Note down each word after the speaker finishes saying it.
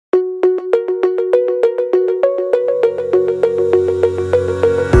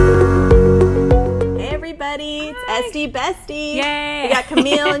Esthi Besties. Yay! We got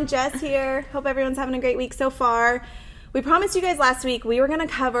Camille and Jess here. Hope everyone's having a great week so far. We promised you guys last week we were going to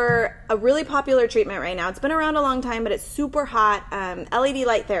cover a really popular treatment right now. It's been around a long time, but it's super hot, LED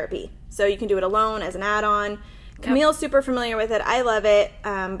light therapy. So you can do it alone as an add-on. Camille's super familiar with it. I love it,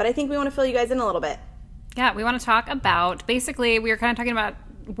 but I think we want to fill you guys in a little bit. Yeah, we want to talk about, basically, we were kind of talking about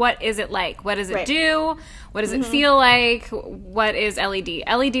what is it like? What does it do? What does it feel like? What is LED?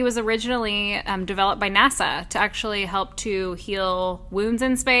 LED was originally developed by NASA to actually help to heal wounds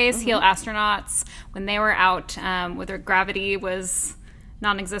in space, heal astronauts when they were out where their gravity was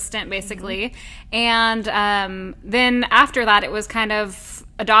non-existent, basically. And then after that, it was kind of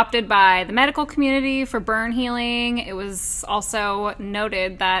adopted by the medical community for burn healing. It was also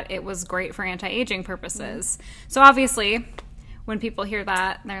noted that it was great for anti-aging purposes. So obviously, when people hear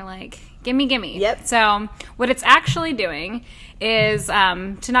that, they're like, gimme, gimme. Yep. So what it's actually doing is,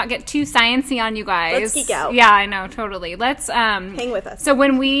 to not get too sciencey on you guys. Let's geek out. Yeah, I know, totally. Let's hang with us. So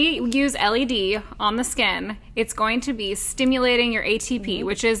when we use LED on the skin, it's going to be stimulating your ATP,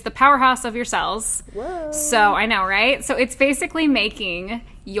 which is the powerhouse of your cells. Whoa. So I know, right? So it's basically making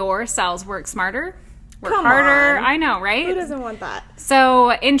your cells work smarter, work Come harder. on. I know, right? Who doesn't want that?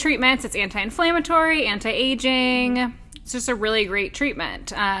 So in treatments, it's anti-inflammatory, anti-aging. It's just a really great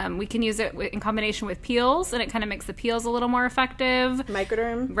treatment. We can use it in combination with peels, and it kind of makes the peels a little more effective.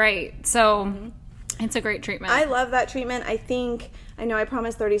 Microderm. Right. So it's a great treatment. I love that treatment. I know I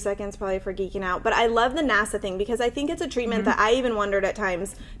promised 30 seconds probably for geeking out, but I love the NASA thing because I think it's a treatment that I even wondered at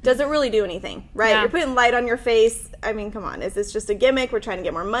times, does it really do anything, right? Yeah. You're putting light on your face. I mean, come on. Is this just a gimmick? We're trying to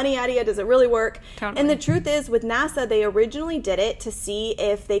get more money out of you. Does it really work? Totally. And the truth is, with NASA, they originally did it to see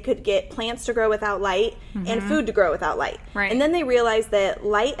if they could get plants to grow without light and food to grow without light. Right. And then they realized that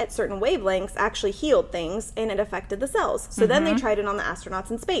light at certain wavelengths actually healed things and it affected the cells. So then they tried it on the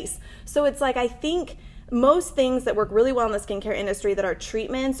astronauts in space. So it's like, I think most things that work really well in the skincare industry that are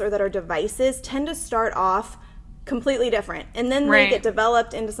treatments or that are devices tend to start off completely different. And then they get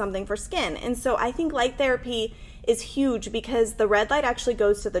developed into something for skin. And so I think light therapy is huge because the red light actually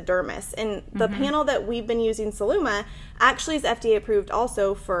goes to the dermis. And the panel that we've been using, Soluma, actually is FDA approved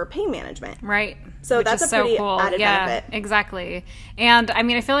also for pain management. Right. So Which that's is a pretty cool. added benefit. Exactly. And I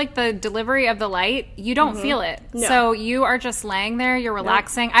mean, I feel like the delivery of the light, you don't feel it. No. So you are just laying there, you're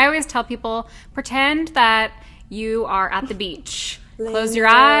relaxing. I always tell people, pretend that you are at the beach. Close your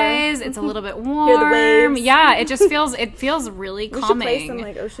eyes. It's a little bit warm. Hear the waves. Yeah, it just feels really calming. We should play some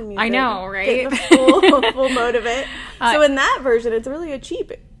like ocean music. I know, right? Get the full mode of it. So in that version, it's really a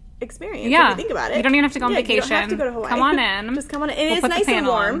cheap experience. Yeah. If you think about it. You don't even have to go on vacation. You don't have to go to Hawaii. Come on in. Just come on in. And We'll it's put the nice and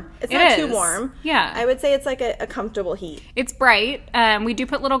panel warm. on. It's It not too is. warm. Yeah. I would say it's like a comfortable heat. It's bright. We do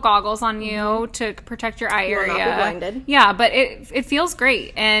put little goggles on you to protect your eye You will area. not be blinded. Yeah, but it feels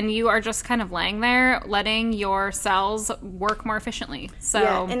great, and you are just kind of laying there, letting your cells work more efficiently. So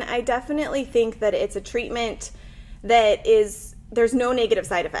Yeah, and I definitely think that it's a treatment that there's no negative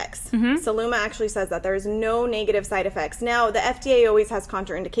side effects. Soluma actually says that there's no negative side effects. Now, the FDA always has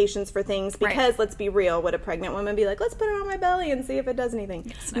contraindications for things because, let's be real, would a pregnant woman be like, let's put it on my belly and see if it does anything?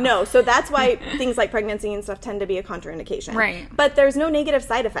 Yes, no. So that's why things like pregnancy and stuff tend to be a contraindication. Right. But there's no negative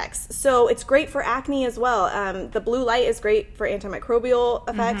side effects. So it's great for acne as well. The blue light is great for antimicrobial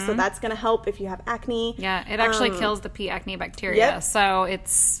effects, so that's going to help if you have acne. yeah, it actually kills the P. acne bacteria. Yep. So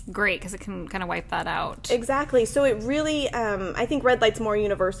it's great because it can kind of wipe that out. Exactly. So it really, I think red light's more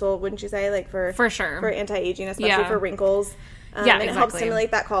universal, wouldn't you say? Like for sure. For anti-aging, especially for wrinkles. Yeah, and it helps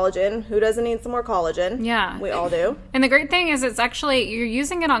stimulate that collagen. Who doesn't need some more collagen? Yeah. We all do. And the great thing is it's actually, you're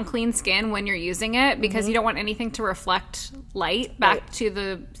using it on clean skin when you're using it because you don't want anything to reflect light back to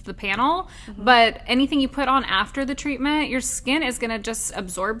the panel. But anything you put on after the treatment, your skin is going to just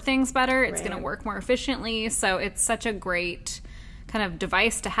absorb things better. It's going to work more efficiently. So it's such a great kind of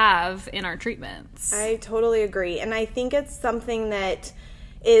device to have in our treatments. I totally agree. And I think it's something that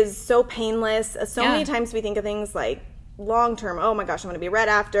is so painless. So many times we think of things like long term, oh my gosh, I'm going to be red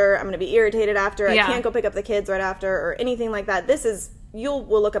after, I'm going to be irritated after, I can't go pick up the kids right after, or anything like that. This is, will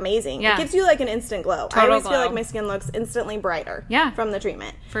look amazing. It gives you like an instant glow. I always feel like my skin looks instantly brighter from the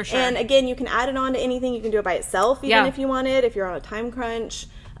treatment. For sure. And again, you can add it on to anything. You can do it by itself even if you wanted, if you're on a time crunch.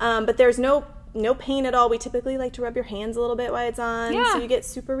 But there's no pain at all. We typically like to rub your hands a little bit while it's on, so you get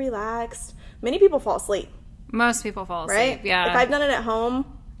super relaxed. Many people fall asleep. Most people fall asleep, right? yeah. If I've done it at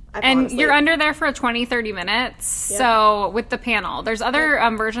home, and you're under there for 20-30 minutes. Yep. So with the panel, there's other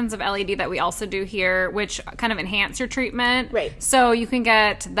versions of LED that we also do here, which kind of enhance your treatment. Right. So you can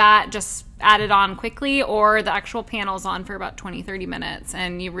get that just added on quickly, or the actual panel's on for about 20-30 minutes,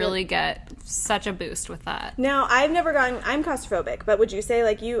 and you really get such a boost with that. Now, I'm claustrophobic, but would you say,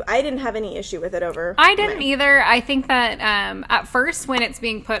 like, I didn't have any issue with it over? I didn't either. I think that at first, when it's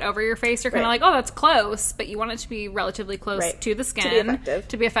being put over your face, you're kind of like, oh, that's close, but you want it to be relatively close to the skin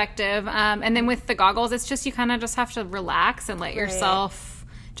to be effective. And then with the goggles, it's just, you kind of just have to relax and let yourself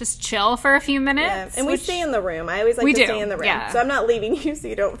just chill for a few minutes. Yeah. And we stay in the room. I always like to stay in the room. Yeah. So I'm not leaving you so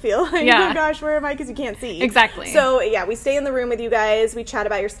you don't feel like, oh gosh, where am I? Because you can't see. Exactly. So yeah, we stay in the room with you guys. We chat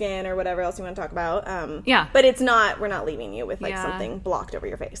about your skin or whatever else you want to talk about. But we're not leaving you with like something blocked over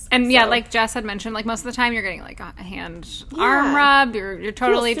your face. And like Jess had mentioned, like most of the time you're getting like a hand arm rub. You're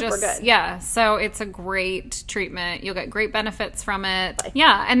totally just good. So it's a great treatment. You'll get great benefits from it.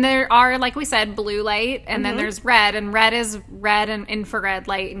 Yeah. And there are, like we said, blue light, and then there's red, and red is red and infrared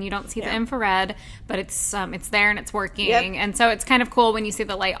light. And you don't see the infrared, but it's there and it's working. And so it's kind of cool when you see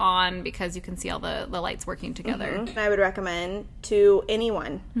the light on, because you can see all the lights working together. I would recommend to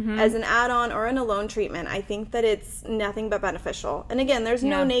anyone as an add-on or an alone treatment. I think that it's nothing but beneficial. And again, there's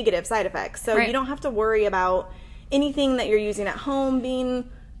no negative side effects, so you don't have to worry about anything that you're using at home being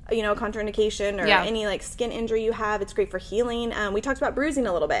contraindication or any like skin injury you have. It's great for healing. We talked about bruising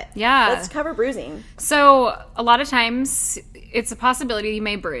a little bit. Let's cover bruising. So a lot of times it's a possibility you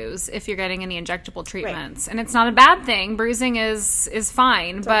may bruise if you're getting any injectable treatments, and it's not a bad thing. Bruising is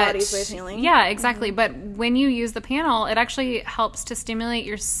fine, it's but our body's way of healing. Yeah, exactly. But when you use the panel, it actually helps to stimulate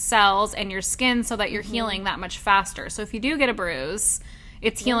your cells and your skin so that you're healing that much faster. So if you do get a bruise,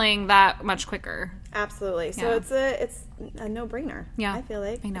 it's healing that much quicker. Absolutely. So it's a no-brainer. Yeah, I feel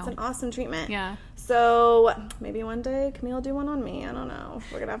like I know. It's an awesome treatment. Yeah. So maybe one day Camille will do one on me. I don't know.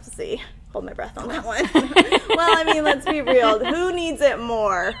 We're gonna have to see. Hold my breath on that one. Well, I mean, let's be real. Who needs it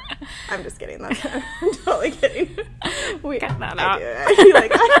more? I'm just kidding. I'm totally kidding. Cut that out.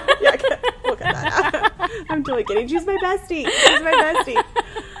 We'll cut that out. I'm totally kidding. She's my bestie.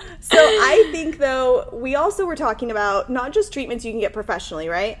 So I think, though, we also were talking about not just treatments you can get professionally,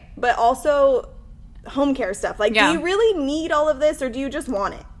 right? But also home care stuff. Like, do you really need all of this, or do you just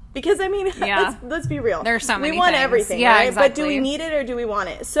want it? Because, I mean, let's be real. There's so many We want things. everything, right? Exactly. But do we need it, or do we want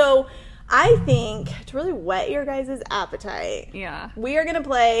it? So I think to really whet your guys' appetite, we are going to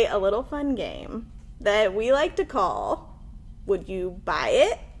play a little fun game that we like to call, would you buy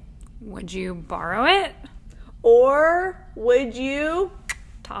it? Would you borrow it? Or would you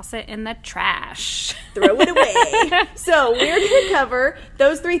toss it in the trash? Throw it away. So we're going to cover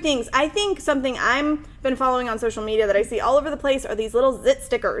those three things. I think something I've been following on social media that I see all over the place are these little zit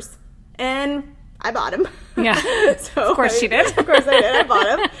stickers. And I bought them. Yeah. So of course she did. Of course I did. I bought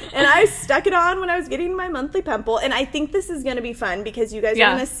them. And I stuck it on when I was getting my monthly pimple. And I think this is going to be fun because you guys are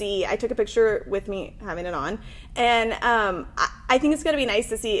going to see. I took a picture with me having it on. And I think it's going to be nice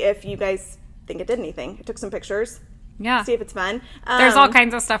to see if you guys think it did anything. I took some pictures. Yeah. See if it's fun. There's all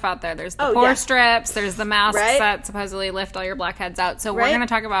kinds of stuff out there. There's the pore strips. There's the masks that supposedly lift all your blackheads out. So we're going to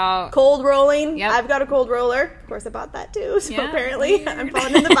talk about cold rolling. Yep. I've got a cold roller. Of course, I bought that too. So apparently I'm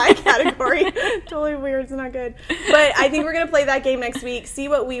falling in the buy category. Totally weird. It's not good. But I think we're going to play that game next week. See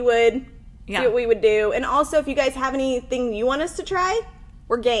what we would do. And also, if you guys have anything you want us to try,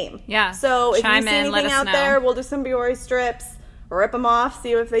 we're game. Yeah. So if you see anything out there, we'll do some Biore strips. Rip them off,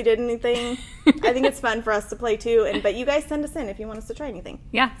 see if they did anything. I think it's fun for us to play too. But you guys send us in if you want us to try anything.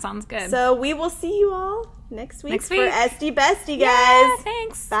 Yeah, sounds good. So we will see you all next week. For week. Esthi Bestie, guys. Yeah,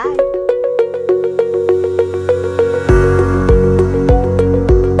 thanks. Bye.